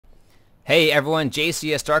Hey everyone,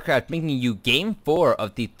 JCS StarCraft bringing you Game 4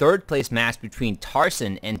 of the third place match between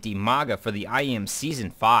Tarson and DIMAGA for the IEM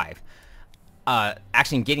Season 5.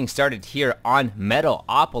 Actually getting started here on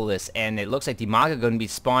Metalopolis, and it looks like DIMAGA going to be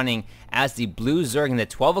spawning as the blue Zerg in the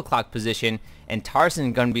 12 o'clock position, and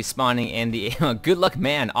Tarson going to be spawning in the good luck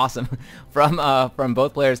man, awesome, from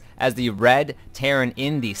both players as the red Terran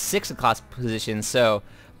in the 6 o'clock position. So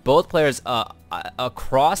both players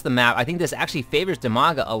across the map. I think this actually favors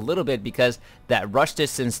DIMAGA a little bit because that rush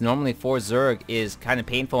distance normally for Zerg is kind of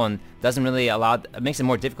painful and doesn't really it makes it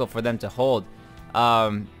more difficult for them to hold.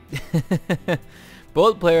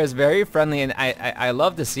 Both players very friendly, and I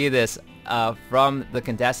love to see this from the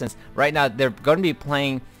contestants. Right now they're going to be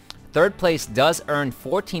playing. Third place does earn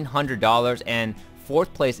 $1,400 and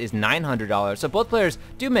fourth place is $900. So both players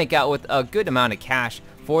do make out with a good amount of cash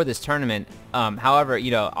for this tournament. However,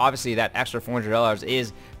 you know, obviously that extra $400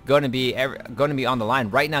 is going to be on the line.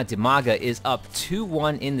 Right now DIMAGA is up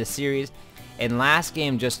 2-1 in the series, and last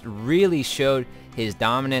game just really showed his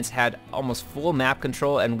dominance, had almost full map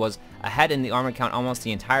control and was ahead in the armor count almost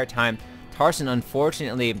the entire time. Tarson,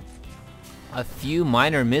 unfortunately, a few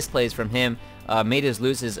minor misplays from him made us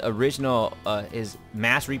lose his original his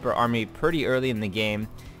Mass Reaper army pretty early in the game.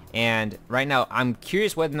 And right now I'm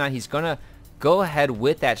curious whether or not he's gonna go ahead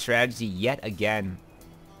with that strategy yet again.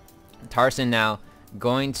 Tarson now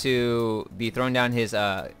going to be throwing down his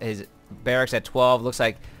barracks at 12. Looks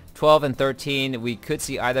like 12 and 13 we could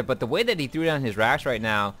see either, but the way that he threw down his racks right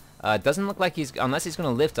now doesn't look like unless he's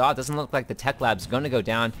gonna lift off, doesn't look like the tech lab's gonna go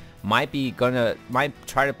down. Might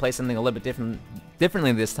try to play something a little bit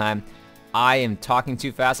differently this time. I am talking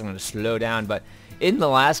too fast, I'm gonna slow down. But in the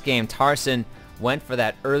last game, Tarson went for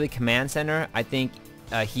that early command center. I think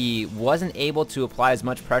he wasn't able to apply as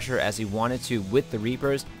much pressure as he wanted to with the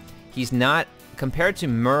Reapers. He's not, compared to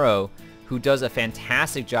Muro, who does a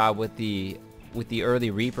fantastic job with the early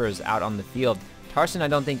Reapers out on the field. Tarson, I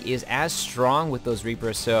don't think, is as strong with those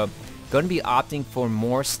Reapers, so going to be opting for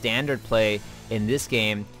more standard play in this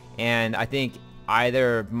game. And I think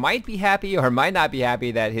either might be happy or might not be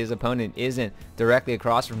happy that his opponent isn't directly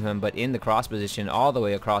across from him, but in the cross position all the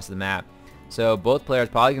way across the map. So both players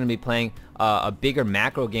probably going to be playing a bigger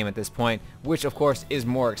macro game at this point, which of course is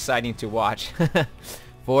more exciting to watch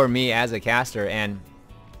for me as a caster. And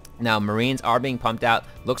now Marines are being pumped out.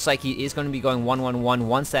 Looks like he is going to be going 1-1-1.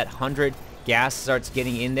 Once that 100 gas starts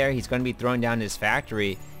getting in there, he's going to be throwing down his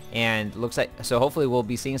factory. And looks like, so hopefully we'll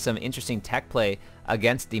be seeing some interesting tech play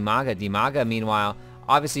against DIMAGA. DIMAGA, meanwhile,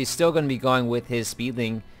 obviously is still going to be going with his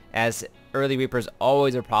speedling, as early Reapers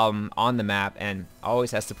always a problem on the map and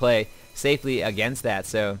always has to play safely against that.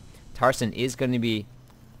 So Tarson is going to be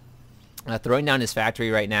throwing down his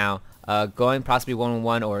factory right now, going possibly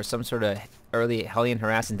 1-1-1 or some sort of early Hellion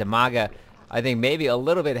harass. And DIMAGA, I think, maybe a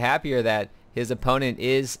little bit happier that his opponent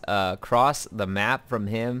is across the map from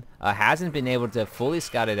him. Hasn't been able to fully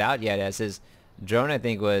scout it out yet, as his drone, I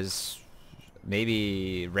think, was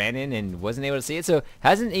maybe ran in and wasn't able to see it. So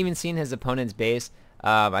hasn't even seen his opponent's base.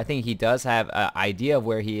 I think he does have an idea of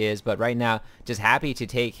where he is, but right now just happy to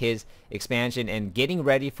take his expansion and getting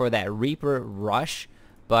ready for that Reaper rush.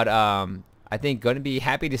 But I think going to be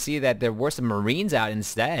happy to see that there were some Marines out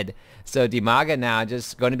instead. So DIMAGA now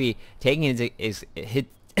just going to be taking his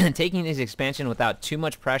expansion without too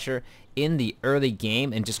much pressure in the early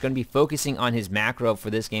game, and just going to be focusing on his macro for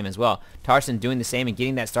this game as well. Tarson doing the same and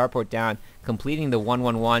getting that starport down, completing the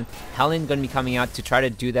 1-1-1. Helen going to be coming out to try to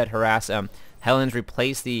do that harass. Helen's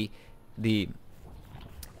replace the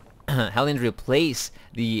Helens replace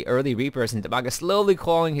the early Reapers, and DIMAGA slowly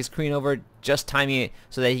calling his queen over, just timing it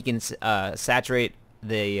so that he can saturate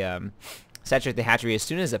the hatchery as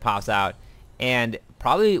soon as it pops out. And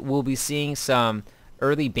probably we'll be seeing some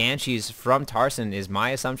early Banshees from Tarson, is my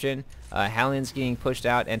assumption. Hellions getting pushed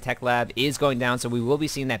out and Tech Lab is going down, so we will be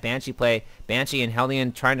seeing that Banshee play. Banshee and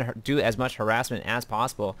Hellion trying to do as much harassment as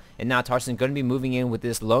possible. And now Tarson going to be moving in with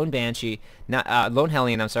this lone Banshee, lone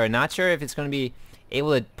Hellion, I'm sorry. Not sure if it's going to be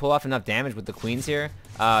able to pull off enough damage with the queens here.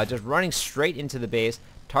 Just running straight into the base.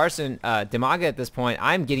 Tarson, DIMAGA at this point,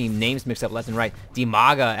 I'm getting names mixed up left and right.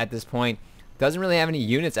 DIMAGA at this point doesn't really have any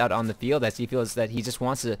units out on the field, as he feels that he just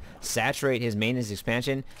wants to saturate his maintenance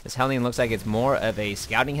expansion. This Hellion looks like it's more of a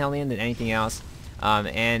scouting Hellion than anything else.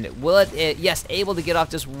 And will it, yes, able to get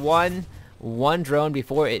off just one drone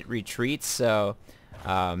before it retreats, so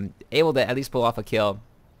able to at least pull off a kill.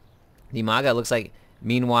 DIMAGA looks like,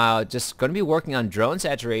 meanwhile, just going to be working on drone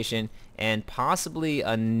saturation, and possibly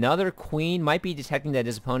another queen. Might be detecting that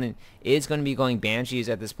his opponent is going to be going Banshees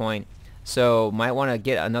at this point. So might want to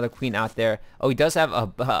get another queen out there. Oh, he does have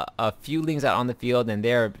a few lings out on the field, and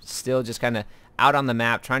they're still just kind of out on the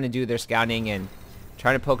map, trying to do their scouting and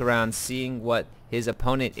trying to poke around, seeing what his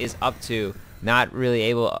opponent is up to. Not really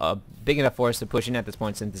able, a big enough force to push in at this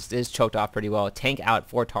point, since this is choked off pretty well. Tank out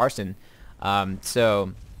for Tarson.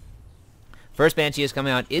 So first Banshee is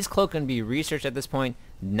coming out. Is Cloak going to be researched at this point?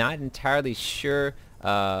 Not entirely sure.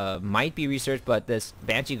 Might be researched, but this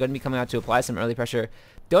Banshee going to be coming out to apply some early pressure.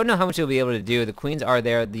 Don't know how much he'll be able to do. The queens are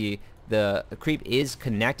there. The creep is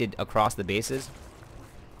connected across the bases.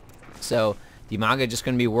 So DIMAGA just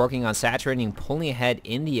going to be working on saturating, pulling ahead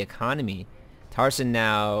in the economy. Tarson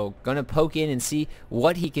now going to poke in and see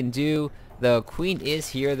what he can do. The queen is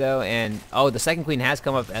here though, and oh, the second queen has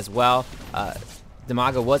come up as well.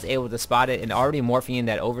 DIMAGA was able to spot it and already morphing in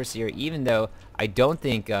that Overseer, even though I don't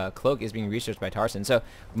think Cloak is being researched by Tarson. So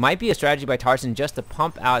might be a strategy by Tarson just to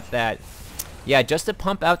pump out that,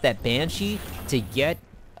 Banshee to get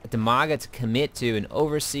DIMAGA to commit to an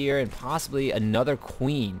Overseer and possibly another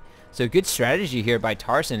queen. So good strategy here by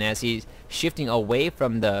Tarson as he's shifting away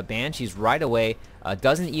from the Banshees right away.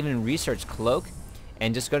 Doesn't even research Cloak,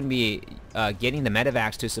 and just going to be getting the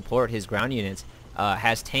medevacs to support his ground units.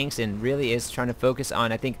 Has tanks and really is trying to focus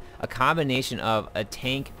on, I think, a combination of a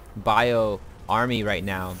tank bio army right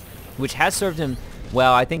now, which has served him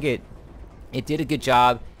well. I think it did a good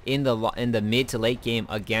job in the mid to late game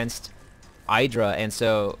against Hydra, and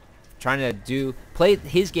so trying to play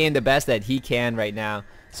his game the best that he can right now.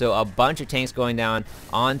 So a bunch of tanks going down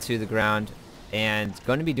onto the ground, and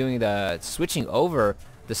going to be doing the switching over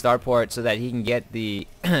the starport so that he can get the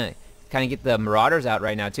kind of get the Marauders out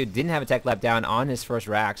right now too. Didn't have a tech lap down on his first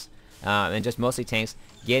racks, and just mostly tanks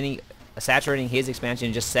saturating his expansion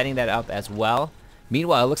and just setting that up as well.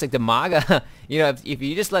 Meanwhile, it looks like DIMAGA, if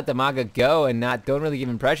you just let DIMAGA go and don't really give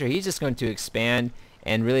him pressure, he's just going to expand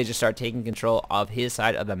and really just start taking control of his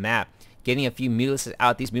side of the map. Getting a few Mutalisks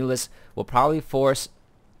out. These Mutalisks will probably force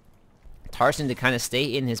Tarson to kind of stay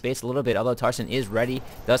in his base a little bit, although Tarson is ready,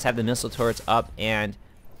 does have the missile turrets up, and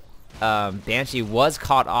Banshee was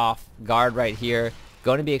caught off guard right here,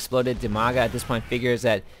 going to be exploded. DIMAGA at this point figures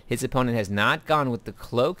that his opponent has not gone with the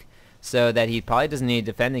Cloak, so that he probably doesn't need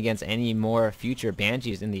to defend against any more future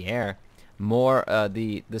Banshees in the air. More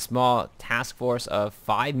the small task force of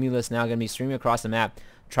 5 Mutalisks now going to be streaming across the map,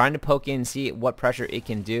 trying to poke in and see what pressure it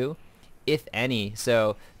can do, if any.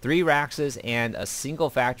 So 3 Raxes and a single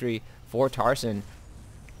factory for Tarson,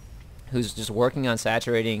 who's just working on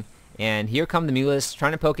saturating. And here come the Mutalisks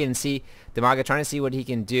trying to poke in and see DIMAGA, trying to see what he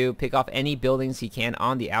can do, pick off any buildings he can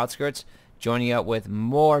on the outskirts, joining up with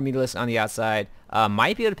more Mutalisks on the outside.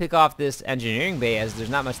 Might be able to pick off this engineering bay as there's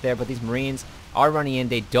not much there, but these Marines are running in.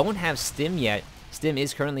 They don't have Stim yet. Stim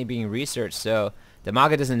is currently being researched, so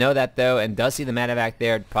DIMAGA doesn't know that though, and does see the medevac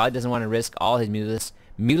there. Probably doesn't want to risk all his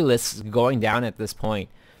Mutalisks going down at this point.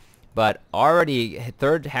 But already,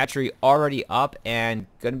 third hatchery already up and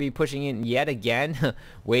going to be pushing in yet again,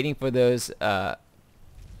 waiting for those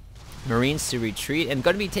Marines to retreat, and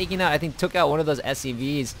going to be taking out, I think took out one of those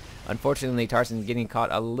SCVs. Unfortunately, Tarson's getting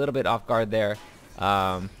caught a little bit off guard there.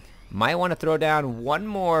 Might want to throw down one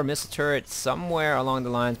more missile turret somewhere along the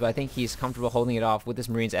lines, but I think he's comfortable holding it off with his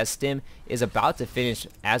Marines as Stim is about to finish,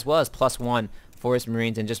 as well as +1 for his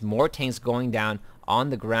Marines, and just more tanks going down on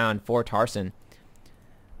the ground for Tarson.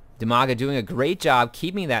 DIMAGA doing a great job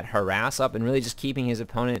keeping that harass up and really just keeping his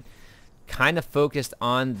opponent kind of focused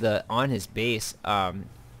on his base,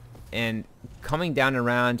 and coming down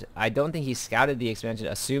around. I don't think he scouted the expansion,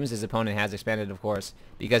 assumes his opponent has expanded, of course,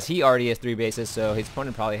 because he already has 3 bases, so his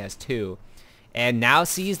opponent probably has 2. And now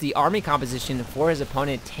sees the army composition for his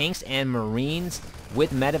opponent, tanks and Marines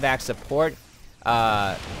with medevac support,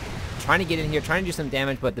 trying to get in here, trying to do some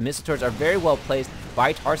damage, but the missile turrets are very well placed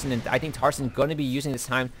by Tarson, and I think Tarson's going to be using this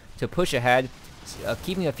time to push ahead,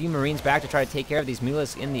 keeping a few Marines back to try to take care of these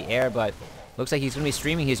Mutalisks in the air, but looks like he's going to be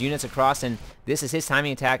streaming his units across, and this is his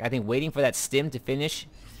timing attack. I think waiting for that Stim to finish,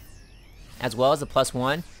 as well as the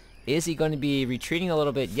 +1. Is he going to be retreating a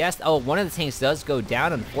little bit? Yes. Oh, one of the tanks does go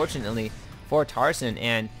down, unfortunately, for Tarson,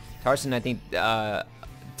 and Tarson, I think,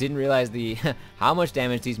 didn't realize how much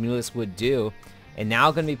damage these Mutalisks would do, and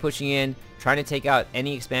now going to be pushing in, trying to take out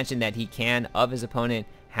any expansion that he can of his opponent.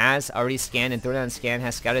 Has already scanned and thrown down scan,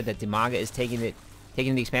 has scouted that DIMAGA is taking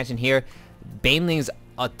the expansion here. Banelings,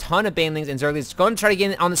 a ton of Banelings and Zerglings going to try to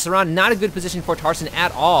get in on the surround. Not a good position for Tarson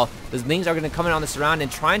at all. Those Lings are going to come in on the surround and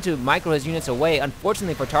trying to micro his units away.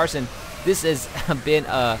 Unfortunately for Tarson, this has been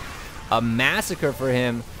a massacre for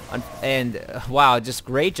him. And wow, just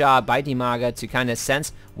great job by DIMAGA to kind of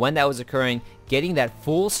sense when that was occurring, getting that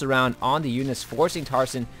full surround on the units, forcing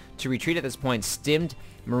Tarson to retreat at this point. Stimmed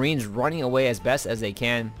Marines running away as best as they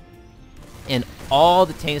can, and all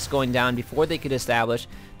the tanks going down before they could establish.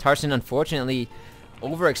 Tarson unfortunately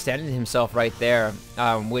overextended himself right there,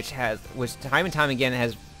 which time and time again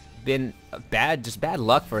has been just bad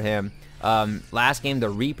luck for him. Last game the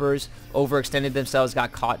Reapers overextended themselves,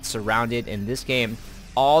 got caught surrounded. In this game,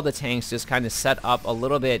 all the tanks just kind of set up a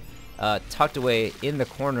little bit tucked away in the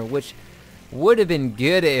corner, which would have been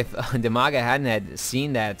good if DIMAGA hadn't had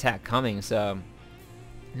seen that attack coming. So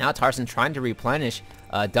now Tarson trying to replenish,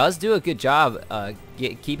 does do a good job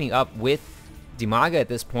keeping up with DIMAGA at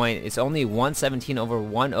this point. It's only 117 over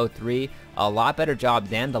 103, a lot better job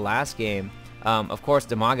than the last game. Of course,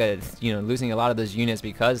 DIMAGA, losing a lot of those units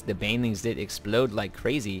because the banelings did explode like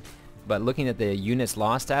crazy. But looking at the units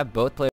lost tab, both players